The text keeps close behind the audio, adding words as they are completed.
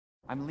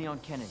I'm Leon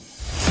Kennedy.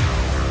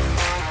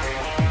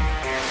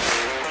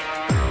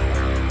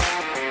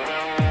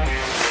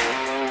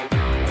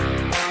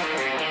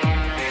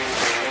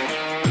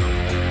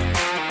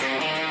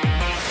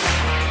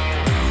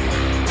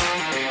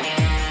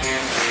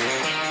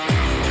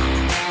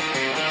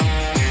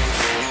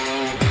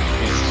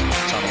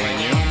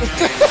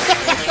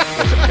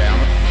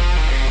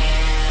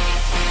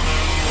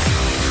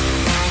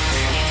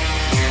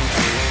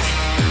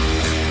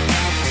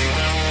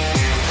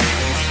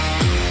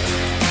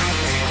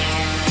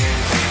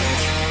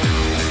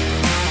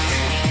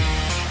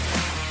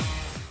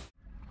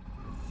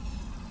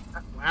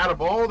 Out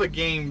of all the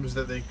games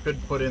that they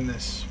could put in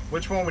this,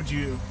 which one would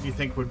you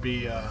think would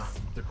be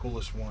the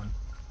coolest one?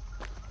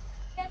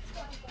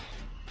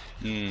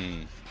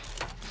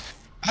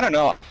 I don't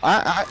know.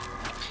 I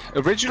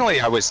originally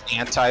I was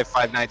anti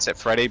Five Nights at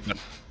Freddy, but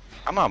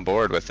I'm on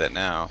board with it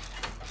now.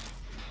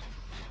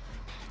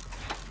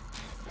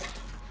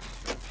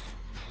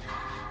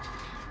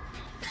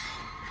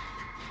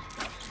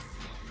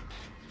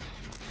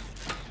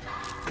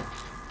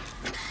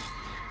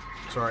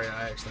 Sorry,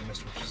 I actually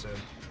missed what you said.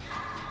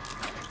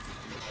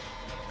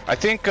 I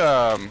think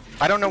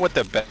I don't know what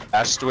the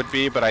best would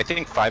be, but I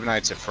think Five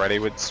Nights at Freddy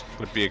would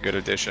be a good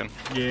addition.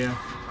 Yeah,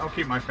 I'll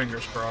keep my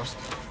fingers crossed.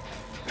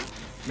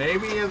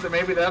 Maybe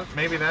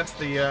that's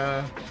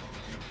the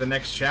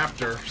next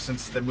chapter,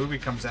 since the movie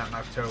comes out in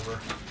October.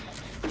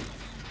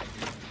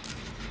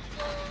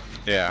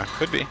 Yeah,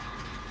 could be.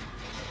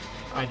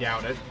 I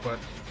doubt it, but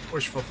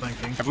wishful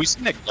thinking. Have we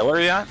seen the killer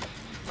yet?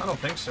 I don't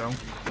think so.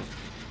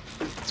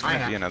 It's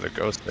gonna be another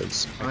ghost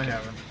face. I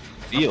haven't.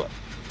 Feel it.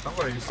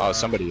 Somebody's. Oh,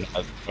 somebody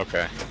has.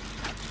 Okay.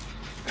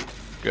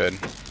 Good.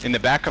 In the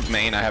back of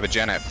Maine, I have a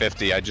gen at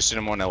 50. I just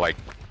didn't want to like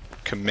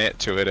commit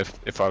to it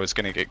if I was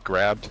gonna get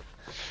grabbed.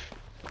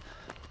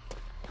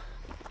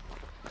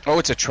 Oh,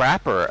 it's a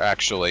trapper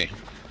actually.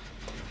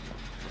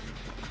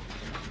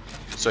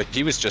 So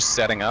he was just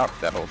setting up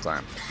that whole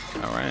time.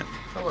 All right.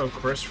 Hello,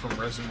 Chris from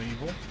Resident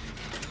Evil.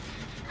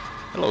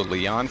 Hello,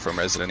 Leon from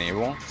Resident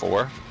Evil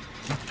 4.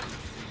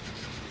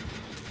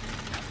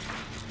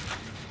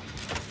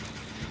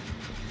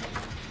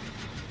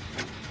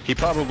 He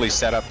probably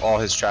set up all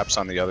his traps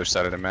on the other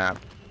side of the map.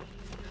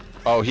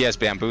 Oh, he has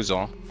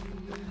bamboozle.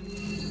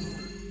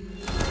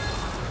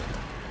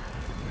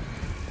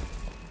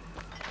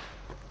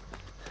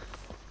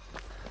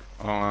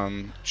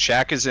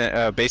 Shack is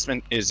in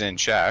basement is in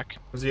shack.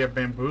 Was he have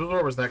bamboozle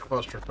or was that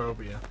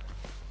claustrophobia?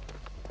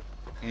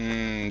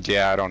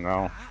 Yeah, I don't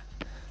know.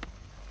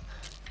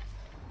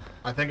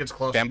 I think it's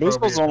claustrophobia.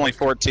 Bamboozle's only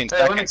 14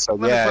 seconds, so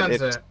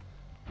yeah.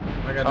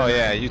 Oh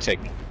yeah, you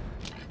take it.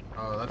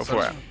 Oh, that Go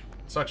for it.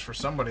 Sucks for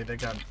somebody. They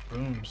got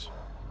booms.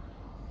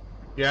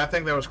 Yeah, I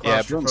think that was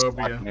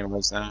claustrophobia. Yeah,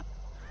 was that?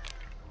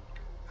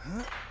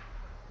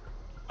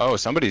 Oh,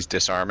 somebody's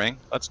disarming.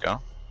 Let's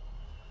go.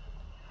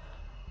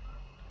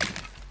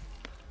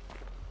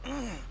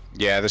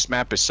 Yeah, this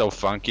map is so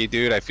funky,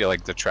 dude. I feel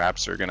like the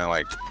traps are gonna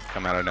like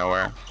come out of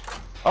nowhere.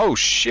 Oh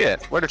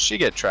shit! Where did she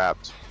get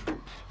trapped?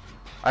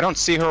 I don't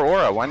see her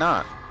aura. Why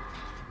not?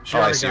 She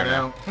already got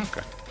out.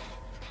 Okay.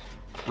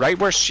 Right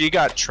where she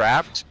got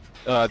trapped,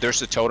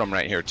 there's a totem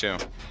right here too.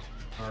 Alright,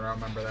 I'll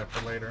remember that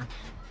for later.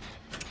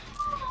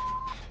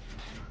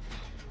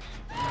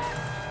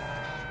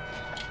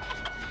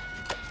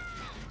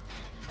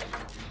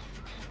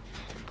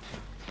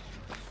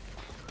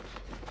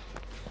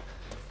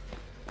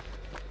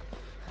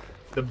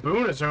 The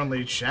boon is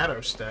only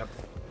Shadow Step.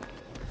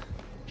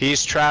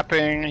 He's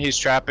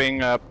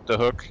trapping up the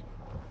hook.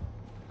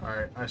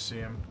 Alright, I see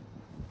him.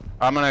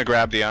 I'm gonna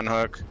grab the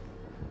unhook.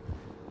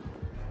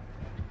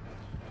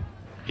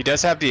 He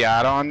does have the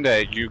add-on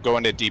that you go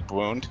into deep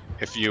wound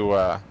if you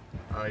Oh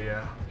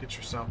yeah, get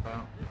yourself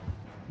out.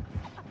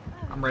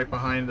 I'm right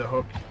behind the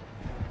hook.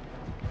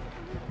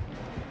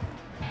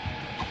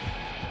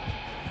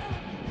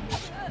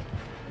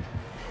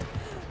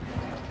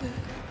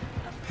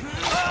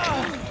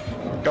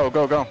 Go,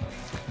 go, go.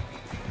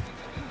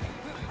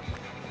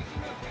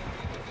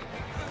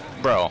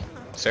 Bro,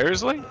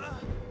 seriously?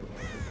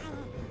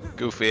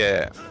 Goofy,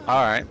 yeah.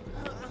 Alright.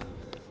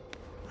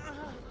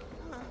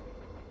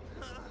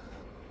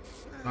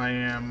 I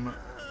am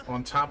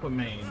on top of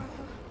Maine.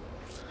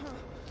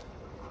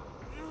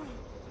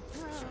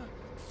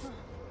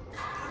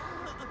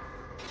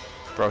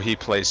 Bro, he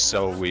plays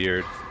so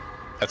weird.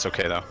 That's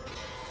okay though.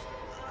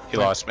 He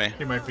lost me.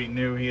 He might be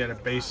new. He had a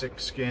basic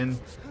skin.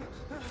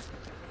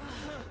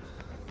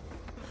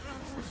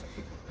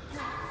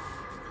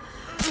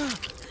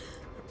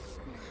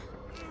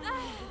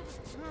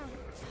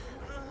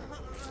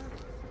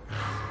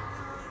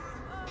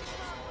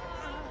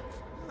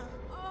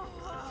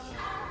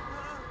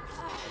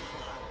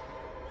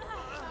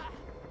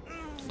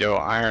 Yo,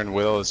 Iron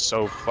Will is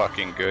so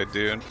fucking good,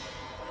 dude.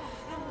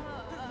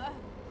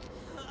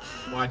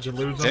 Why'd you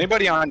lose him? Is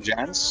anybody on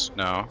gens?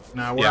 No.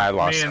 No, yeah, I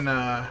lost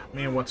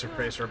me and what's her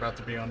face are about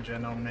to be on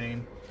gen on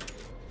main.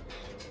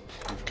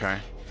 Okay.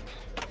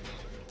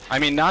 I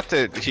mean, not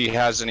that he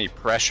has any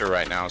pressure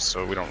right now,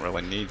 so we don't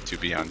really need to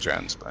be on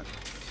gens, but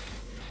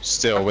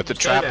Still, with the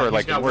Say that, trapper, he's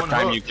like the got more one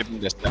time hook. you give him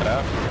to set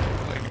up,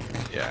 like,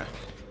 yeah.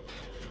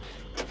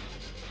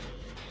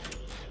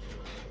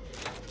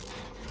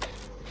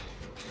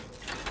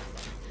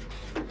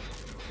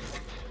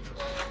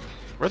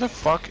 Where the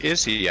fuck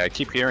is he? I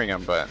keep hearing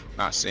him, but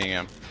not seeing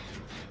him.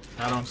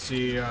 I don't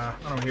see, I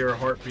don't hear a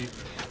heartbeat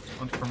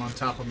from on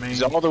top of Main.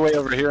 He's all the way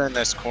over here in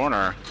this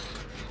corner.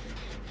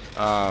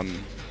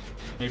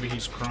 Maybe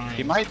he's crying.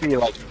 He might be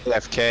like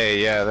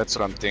AFK, yeah, that's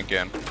what I'm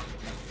thinking.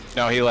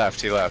 No, he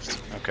left,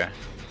 Okay.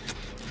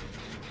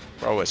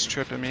 Bro, it's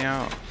tripping me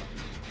out.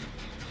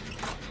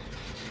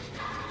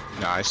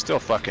 No, I still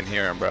fucking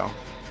hear him, bro.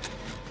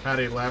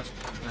 Patty left,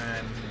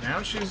 and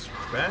now she's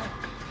back,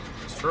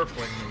 circling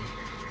me.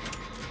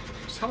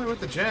 Just tell me with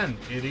the gen,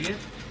 idiot.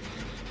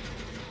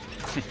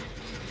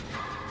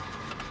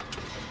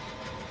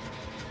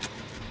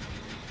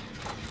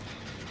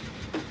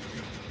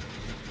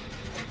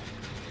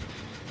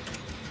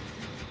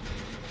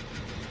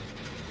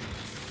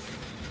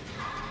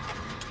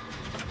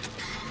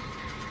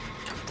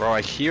 Bro,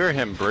 I hear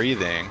him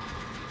breathing.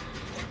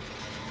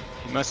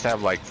 He must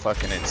have like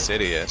fucking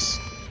Insidious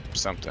or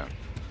something.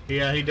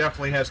 Yeah, he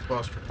definitely has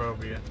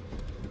claustrophobia.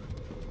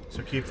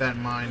 So keep that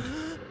in mind.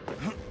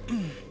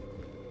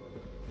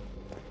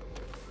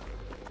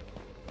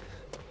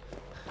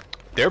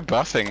 They're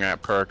buffing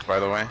that perk, by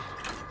the way.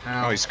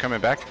 Ow. Oh, he's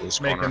coming back to this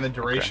corner. Making the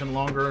duration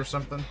longer or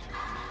something?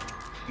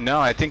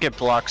 No, I think it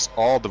blocks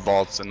all the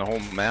vaults in the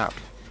whole map.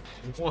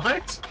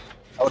 What?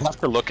 I would have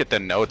to look at the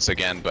notes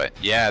again, but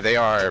yeah, they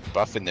are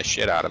buffing the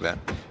shit out of it.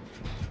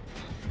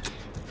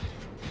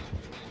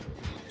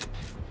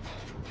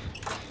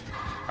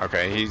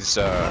 Okay, he's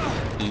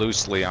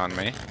loosely on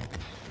me.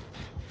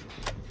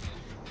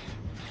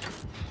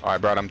 Oh, I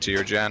brought him to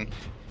your gen.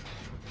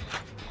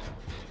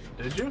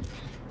 Did you?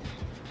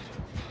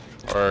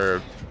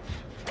 Or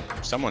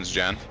someone's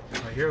gen.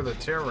 I hear the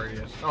tear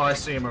radius. Oh, I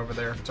see him over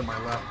there to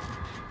my left.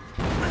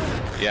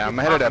 Yeah, I'm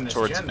Keep headed popping up this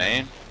towards gen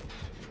main.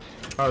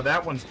 Oh,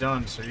 that one's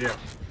done, so yeah,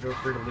 feel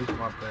free to loop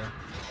him up there.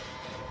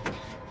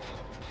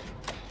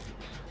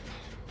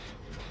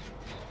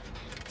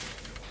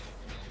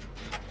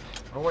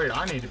 Oh wait,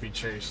 I need to be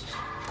chased.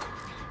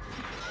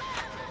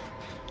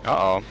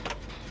 Uh-oh.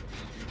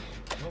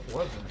 What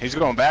was it? He's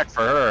going back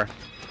for her.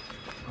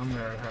 I'm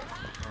there. Oh,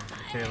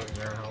 Kayla's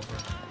there, help her.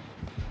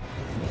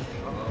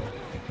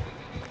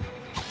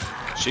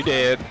 Uh-oh. She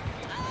did.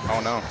 Oh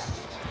no.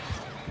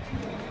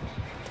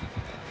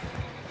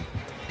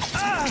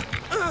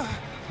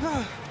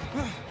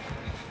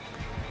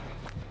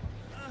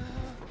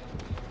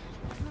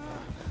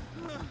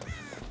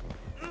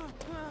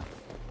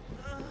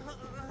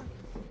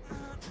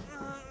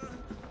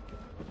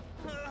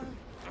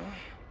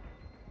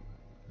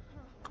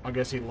 I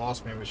guess he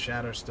lost me with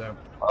Shadow Step.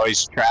 Oh,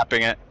 he's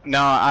trapping it.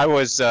 No, I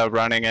was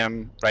running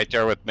him right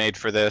there with Made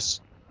for This.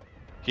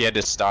 He had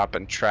to stop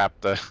and trap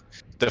the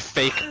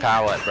fake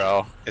pallet,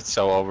 bro. It's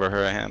so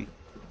over him.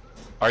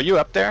 Are you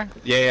up there?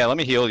 Yeah, let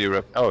me heal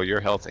you. Oh,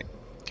 you're healthy.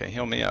 Okay,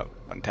 heal me up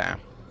one time.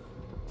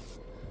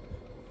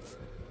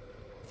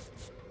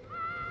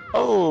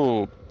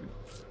 Oh,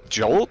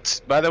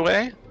 Jolt, by the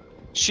way.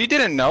 She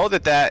didn't know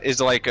that that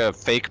is like a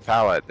fake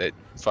pallet that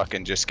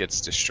fucking just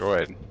gets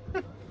destroyed.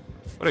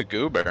 What a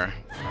goober.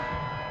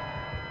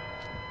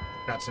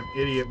 Got some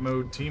idiot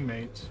mode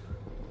teammates.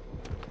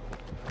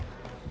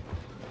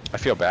 I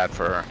feel bad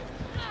for her.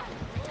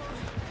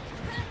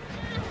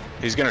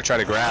 He's gonna try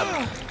to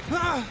grab.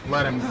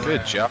 Let him grab.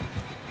 Good job.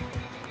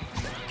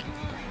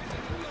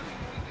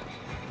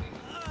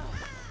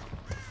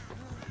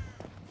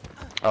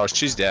 Oh,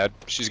 she's dead.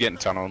 She's getting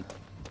tunneled.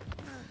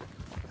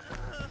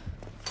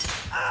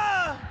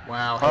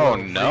 Wow. Oh, hello,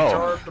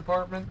 no. retard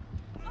department.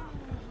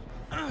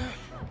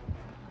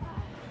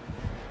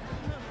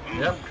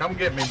 Yep, come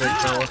get me, big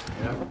fella.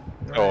 Yep.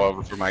 Go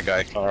over for my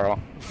guy, Carl.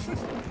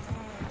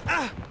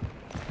 Oh,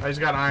 he's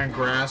got Iron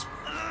Grasp.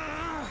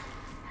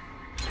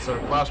 So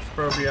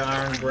claustrophobia,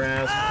 Iron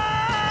Grasp.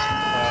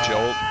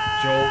 Jolt.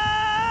 Jolt.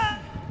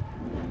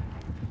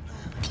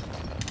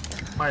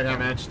 Might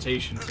have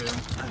agitation too.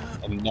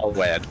 And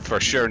NOED.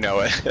 For sure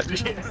NOED.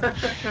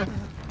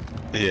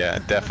 Yeah,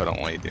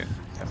 definitely, dude.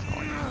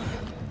 Definitely.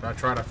 Do I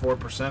try to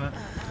 4% it?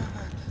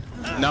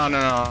 No.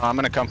 I'm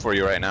gonna come for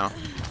you right now.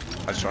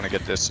 I just want to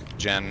get this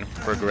gen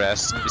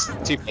progressed. Is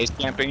he base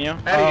camping you?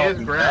 Hey, he is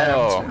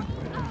grabbed.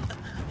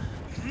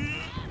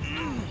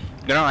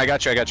 No, I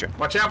got you.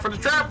 Watch out for the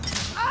trap!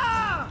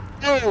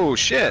 Oh,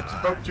 shit.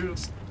 Spoke too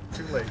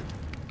late.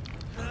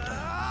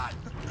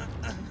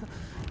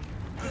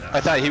 I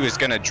thought he was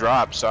gonna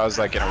drop, so I was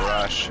like in a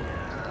rush.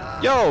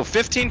 Yo,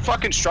 15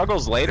 fucking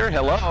struggles later?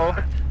 Hello?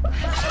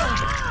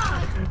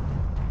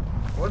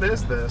 What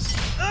is this?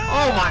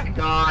 Oh my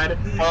god!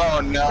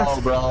 Oh no,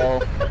 bro.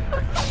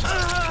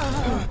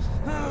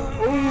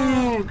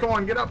 Ooh, come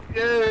on, get up!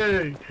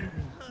 Yay!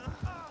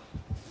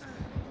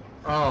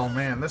 Oh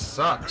man, this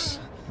sucks.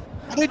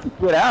 How did you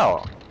get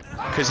out?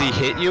 Because he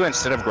hit you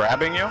instead of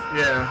grabbing you?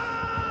 Yeah.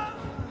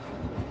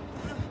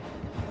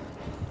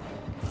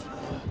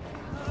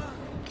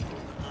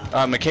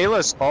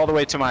 Michaela's all the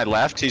way to my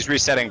left. He's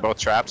resetting both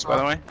traps, by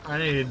the way. I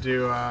need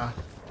to,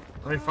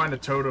 let me find a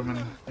totem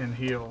and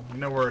heal. You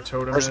know where a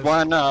totem is? There's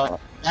one,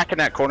 back in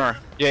that corner.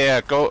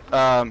 Yeah, go,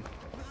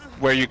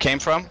 where you came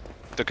from.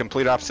 The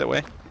complete opposite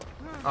way.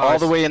 Oh, All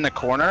the way in the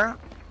corner.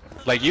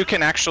 Like, you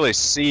can actually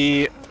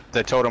see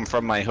the totem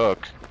from my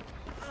hook.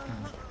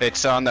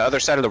 It's on the other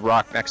side of the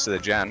rock next to the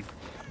gen.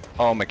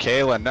 Oh,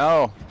 Michaela,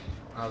 no.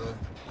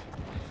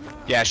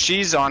 Yeah,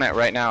 she's on it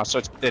right now,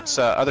 so it's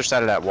other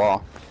side of that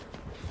wall.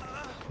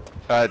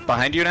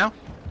 Behind you now?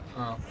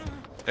 Oh.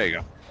 There you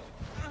go.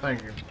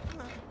 Thank you.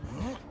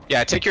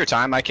 Yeah, take your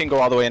time. I can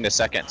go all the way into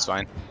second. It's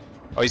fine.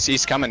 Oh,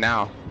 he's coming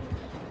now.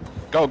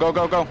 Go, go,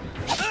 go, go.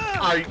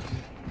 I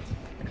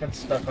got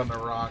stuck on the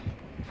rock.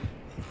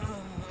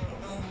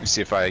 Let me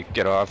see if I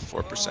get off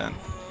 4%.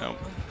 Nope.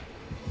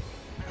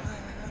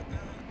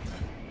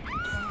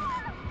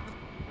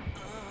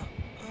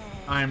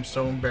 I am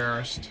so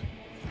embarrassed.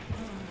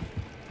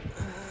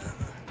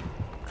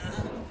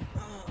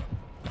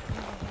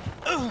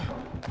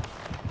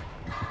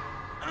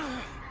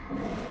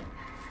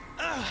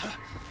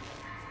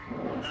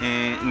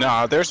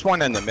 No, there's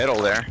one in the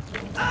middle there.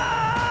 The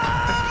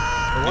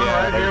one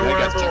right here where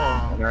I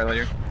belong.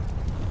 Earlier.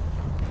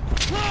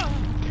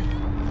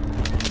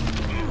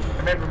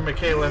 And maybe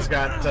Michaela's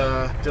got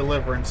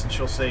deliverance and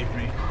she'll save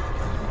me.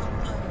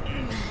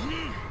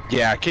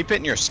 Yeah, keep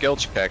hitting your skill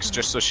checks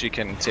just so she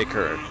can take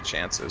her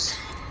chances.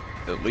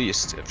 At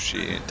least if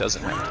she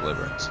doesn't have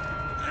deliverance.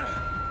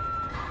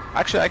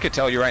 Actually, I could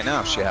tell you right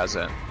now if she has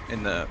it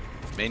in the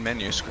main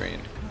menu screen.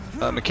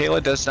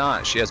 Michaela does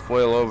not. She has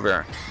boil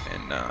over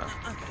and a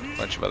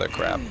bunch of other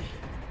crap.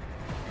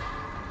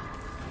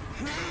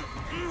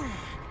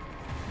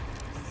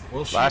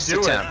 Will she Last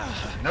do attempt.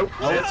 it? Nope,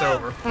 it's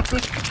over.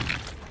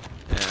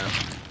 Yeah.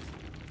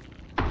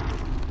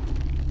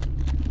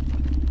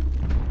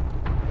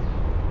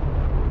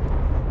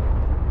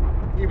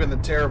 Even the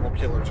terrible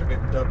killers are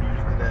getting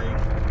W's today.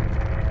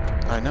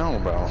 I know,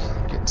 bro.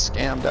 Getting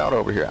scammed out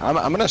over here. I'm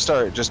gonna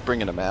start just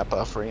bringing a map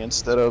offering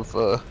instead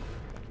of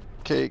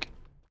cake.